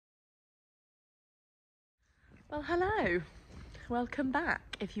Well, hello, welcome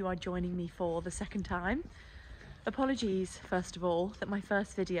back if you are joining me for the second time. Apologies, first of all, that my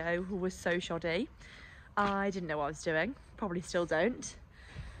first video was so shoddy. I didn't know what I was doing, probably still don't,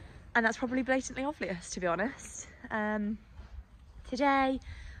 and that's probably blatantly obvious, to be honest. Today,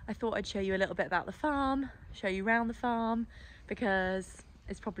 I thought I'd show you a little bit about the farm, show you around the farm, because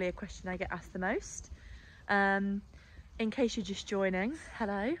it's probably a question I get asked the most. In case you're just joining,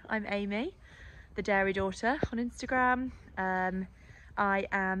 hello, I'm Amy, the dairy daughter on Instagram. I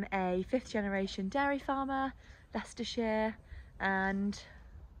am a 5th generation dairy farmer, Leicestershire, and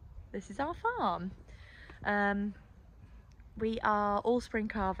this is our farm. We are all spring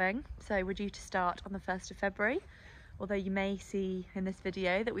calving, so we're due to start on the 1st of February, although you may see in this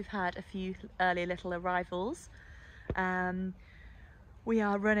video that we've had a few early little arrivals. We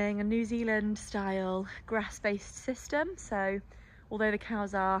are running a New Zealand style grass-based system, so although the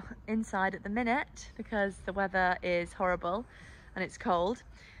cows are inside at the minute because the weather is horrible and it's cold,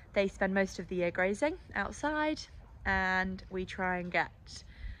 they spend most of the year grazing outside, and we try and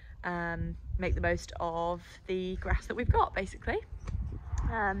make the most of the grass that we've got, basically.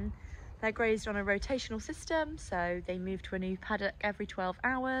 They're grazed on a rotational system, so they move to a new paddock every 12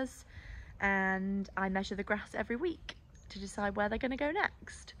 hours, and I measure the grass every week to decide where they're going to go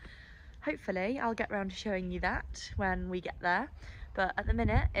next. Hopefully I'll get around to showing you that when we get there, but at the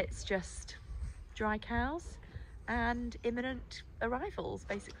minute it's just dry cows and imminent arrivals,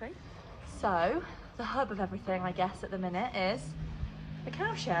 basically. So the hub of everything, I guess, at the minute is the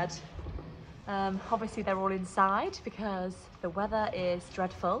cow shed. Obviously they're all inside because the weather is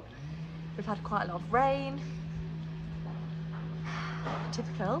dreadful. We've had quite a lot of rain,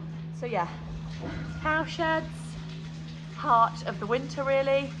 typical. So yeah, cow sheds, heart of the winter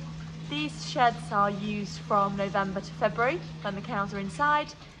really. These sheds are used from November to February when the cows are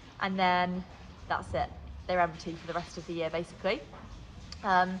inside, and then that's it. They're empty for the rest of the year, basically.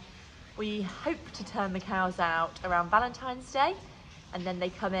 We hope to turn the cows out around Valentine's Day, and then they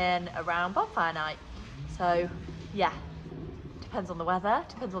come in around bonfire night. So yeah, depends on the weather,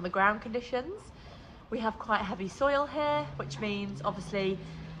 depends on the ground conditions. We have quite heavy soil here, which means obviously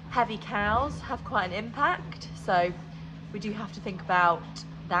heavy cows have quite an impact. So we do have to think about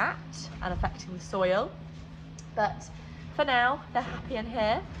that and affecting the soil. But for now, they're happy in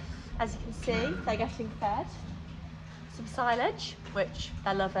here. As you can see, they're getting fed some silage, which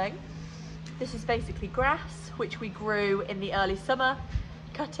they're loving. This is basically grass, which we grew in the early summer,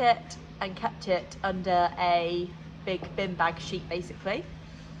 cut it and kept it under a big bin bag sheet, basically.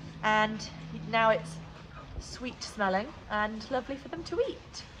 And now it's sweet smelling and lovely for them to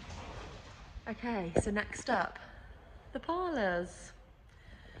eat. Okay, so next up, the parlours.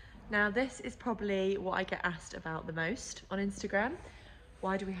 Now this is probably what I get asked about the most on Instagram.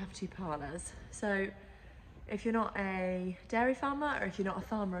 Why do we have 2 parlours? So if you're not a dairy farmer, or if you're not a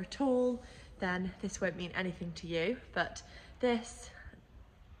farmer at all, then this won't mean anything to you, but this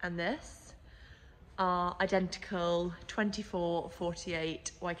and this are identical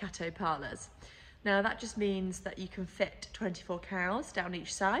 24/48 Waikato parlours. Now that just means that you can fit 24 cows down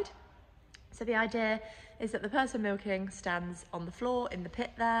each side. So the idea is that the person milking stands on the floor in the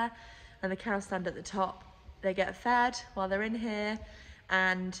pit there, and the cows stand at the top. They get fed while they're in here,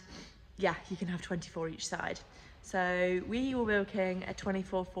 and yeah, you can have 24 each side. So we were milking a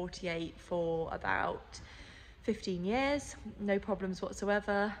 24/48 for about 15 years, no problems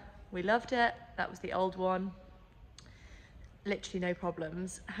whatsoever. We loved it. That was the old one. Literally no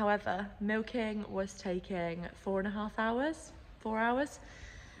problems. However, milking was taking 4.5 hours, 4 hours.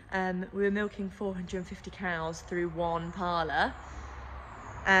 We were milking 450 cows through one parlour,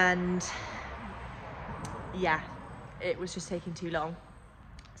 and yeah, it was just taking too long.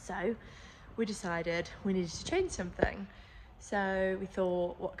 So we decided we needed to change something. So we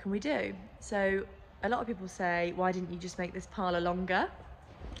thought, what can we do? So a lot of people say, why didn't you just make this parlour longer?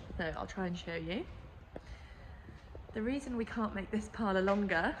 So I'll try and show you. The reason we can't make this parlour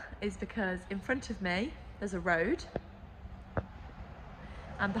longer is because in front of me there's a road,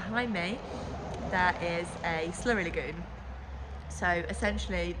 and behind me there is a slurry lagoon. So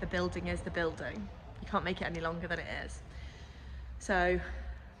essentially the building is the building. You can't make it any longer than it is. So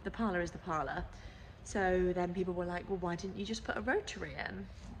the parlour is the parlour. So then people were like, well, why didn't you just put a rotary in?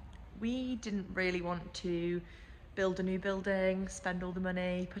 We didn't really want to build a new building, spend all the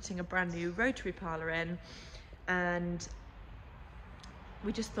money putting a brand new rotary parlour in, and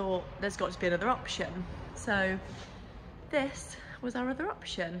we just thought there's got to be another option. So this was our other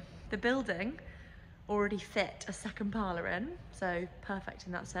option. The building already fit a second parlour in, so perfect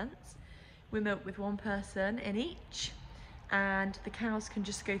in that sense. We milk with one person in each, and the cows can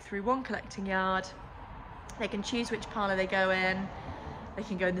just go through one collecting yard They can choose which parlour they go in. They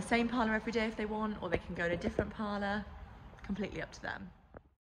can go in the same parlour every day if they want, or they can go in a different parlour. Completely up to them.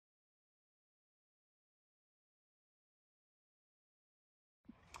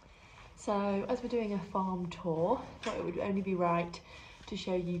 So as we're doing a farm tour, I thought it would only be right to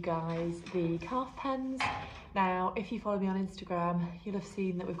show you guys the calf pens. Now, if you follow me on Instagram, you'll have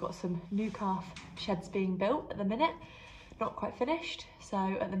seen that we've got some new calf sheds being built at the minute, not quite finished. So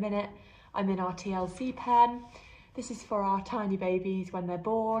at the minute, I'm in our TLC pen. This is for our tiny babies when they're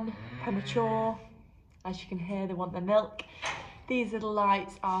born, premature. As you can hear, they want their milk. These little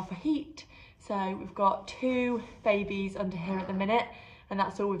lights are for heat. So we've got 2 babies under here at the minute, and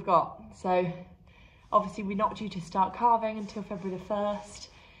that's all we've got. So obviously we're not due to start calving until February the 1st.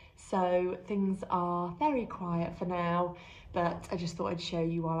 So things are very quiet for now, but I just thought I'd show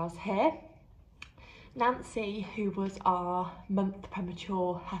you while I was here. Nancy, who was our month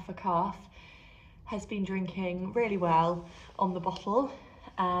premature heifer calf, has been drinking really well on the bottle.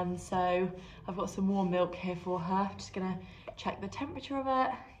 So I've got some warm milk here for her. Just gonna check the temperature of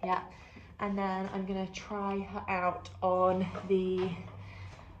it. Yeah. And then I'm gonna try her out on the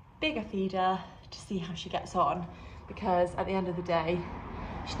bigger feeder to see how she gets on, because at the end of the day,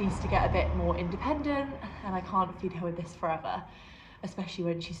 she needs to get a bit more independent, and I can't feed her with this forever, especially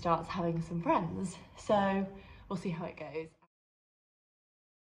when she starts having some friends. So we'll see how it goes.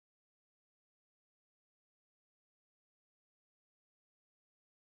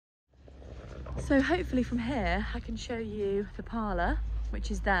 So hopefully from here I can show you the parlour,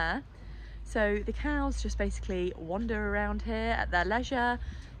 which is there. So the cows just basically wander around here at their leisure.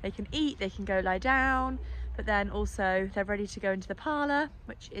 They can eat, they can go lie down, but then also they're ready to go into the parlour,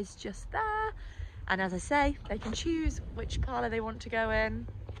 which is just there. And as I say, they can choose which parlour they want to go in.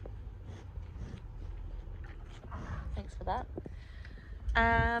 Thanks for that.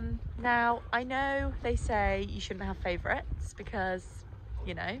 Now, I know they say you shouldn't have favourites because,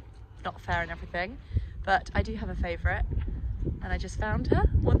 you know, not fair and everything, but I do have a favourite, and I just found her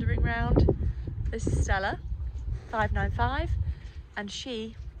wandering around. This is Stella, 595, and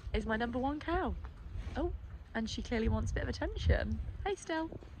she is my #1 cow. Oh, and she clearly wants a bit of attention. Hey, Stell,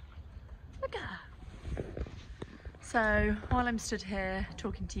 look at her. So while I'm stood here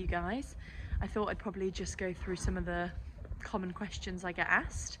talking to you guys, I thought I'd probably just go through some of the common questions I get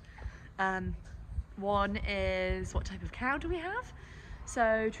asked. One is, what type of cow do we have?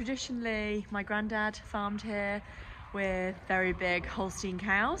 So traditionally, my granddad farmed here with very big Holstein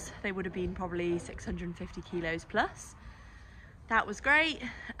cows. They would have been probably 650 kilos plus. That was great,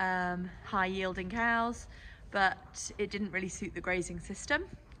 high yielding cows, but it didn't really suit the grazing system.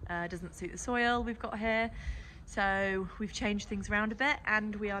 Doesn't suit the soil we've got here. So we've changed things around a bit,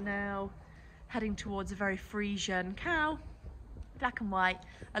 and we are now heading towards a very Frisian cow, black and white,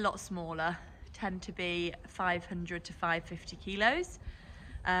 a lot smaller, tend to be 500 to 550 kilos.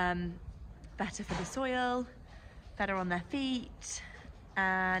 Better for the soil, better on their feet,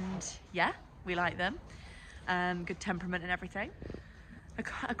 and yeah, we like them. Good temperament and everything.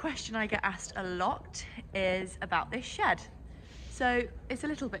 A question I get asked a lot is about this shed. So it's a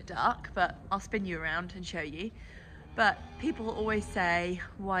little bit dark, but I'll spin you around and show you. But people always say,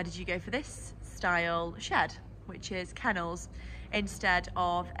 why did you go for this style shed, which is kennels, instead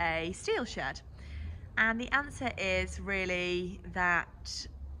of a steel shed? And the answer is really that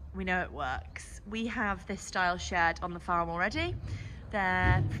we know it works. We have this style shed on the farm already.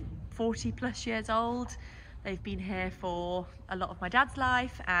 They're 40 plus years old. They've been here for a lot of my dad's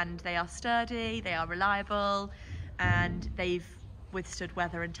life, and they are sturdy, they are reliable, and they've withstood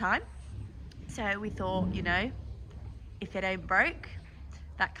weather and time. So we thought, you know, if it ain't broke,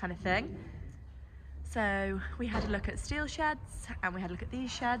 that kind of thing. So we had a look at steel sheds, and we had a look at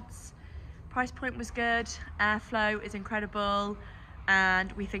these sheds. Price point was good, airflow is incredible,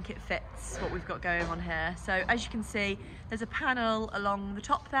 and we think it fits what we've got going on here. So as you can see, there's a panel along the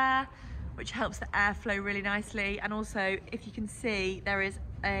top there, which helps the airflow really nicely. And also, if you can see, there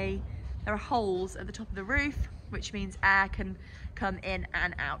are holes at the top of the roof, which means air can come in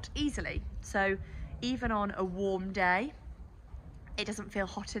and out easily. So even on a warm day, it doesn't feel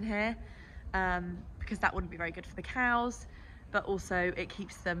hot in here, because that wouldn't be very good for the cows, but also it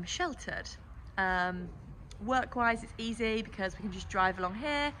keeps them sheltered. Work-wise, it's easy because we can just drive along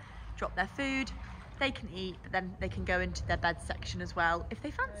here, drop their food, they can eat, but then they can go into their bed section as well if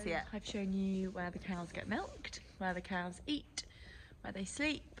they fancy it. I've shown you where the cows get milked, where the cows eat, where they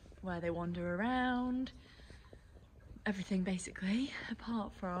sleep, where they wander around, everything basically,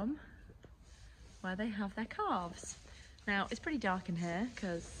 apart from where they have their calves. Now, it's pretty dark in here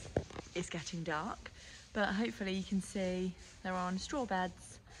because it's getting dark, but hopefully you can see they're on straw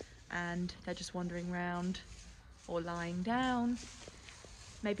beds and they're just wandering around or lying down,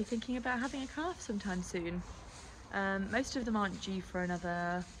 maybe thinking about having a calf sometime soon. Most of them aren't due for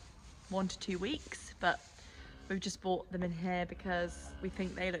another 1 to 2 weeks, but we've just brought them in here because we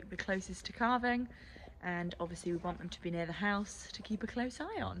think they look the closest to calving, and obviously we want them to be near the house to keep a close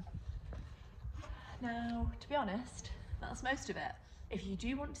eye on. Now, to be honest, that's most of it. If you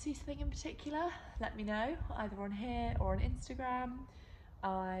do want to see something in particular, let me know, either on here or on Instagram.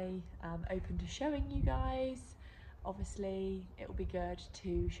 I am open to showing you guys. Obviously, it will be good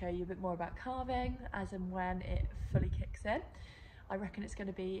to show you a bit more about calving as and when it fully kicks in. I reckon it's going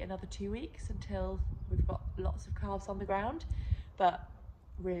to be another 2 weeks until we've got lots of calves on the ground, but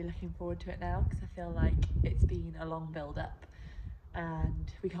really looking forward to it now because I feel like it's been a long build-up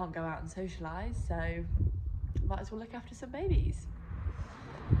and we can't go out and socialise, so might as well look after some babies.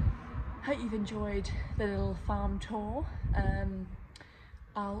 Hope you've enjoyed the little farm tour.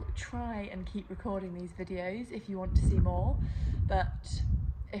 I'll try and keep recording these videos if you want to see more, but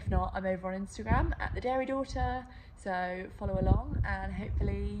if not, I'm over on Instagram at the Dairy Daughter, so follow along and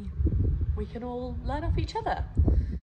hopefully we can all learn off each other.